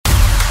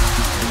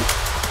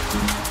Oh,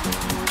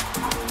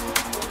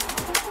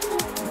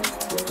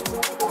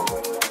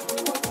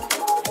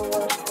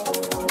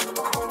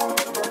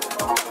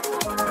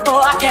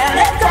 I can't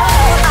let go.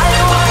 I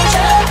want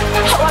you.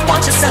 Oh, I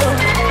want you so.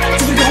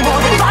 Do you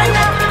want it right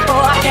now? Oh,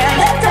 I can't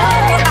let go.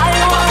 I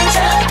want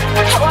you.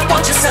 Oh, I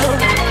want you so.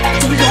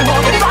 Do you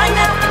want it right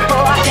now?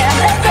 Oh, I can't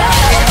let go.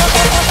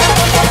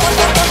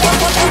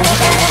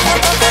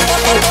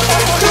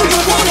 Do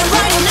you want it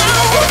right now?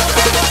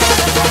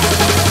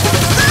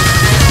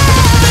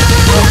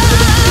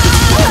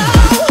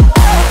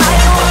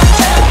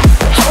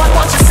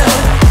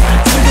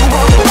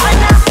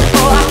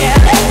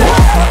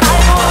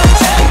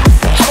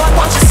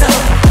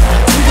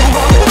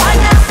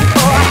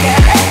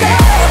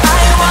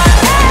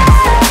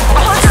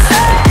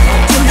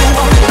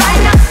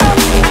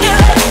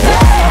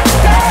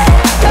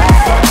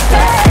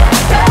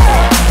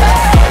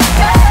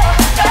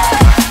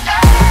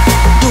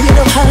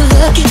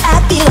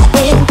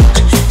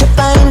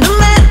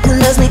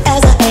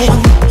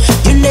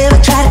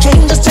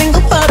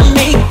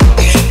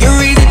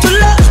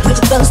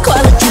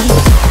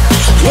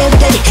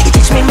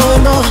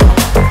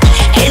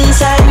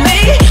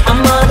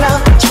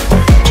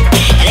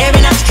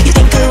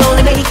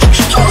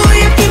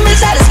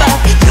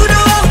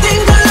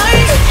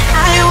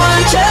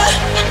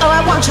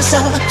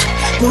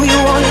 Do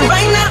you want it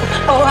right now?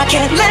 Oh, I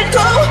can't let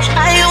go.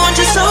 I want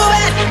you so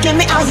bad. Give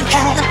me all you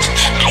have.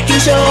 I can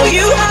show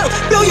you how.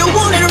 Do you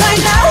want it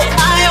right now?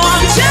 I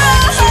want you.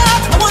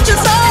 I want you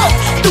so.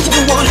 Do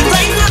you want it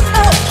right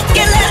now? Oh,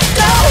 can't let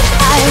go.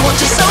 I want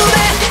you so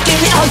bad. Give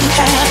me all you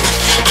have.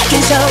 I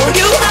can show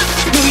you how.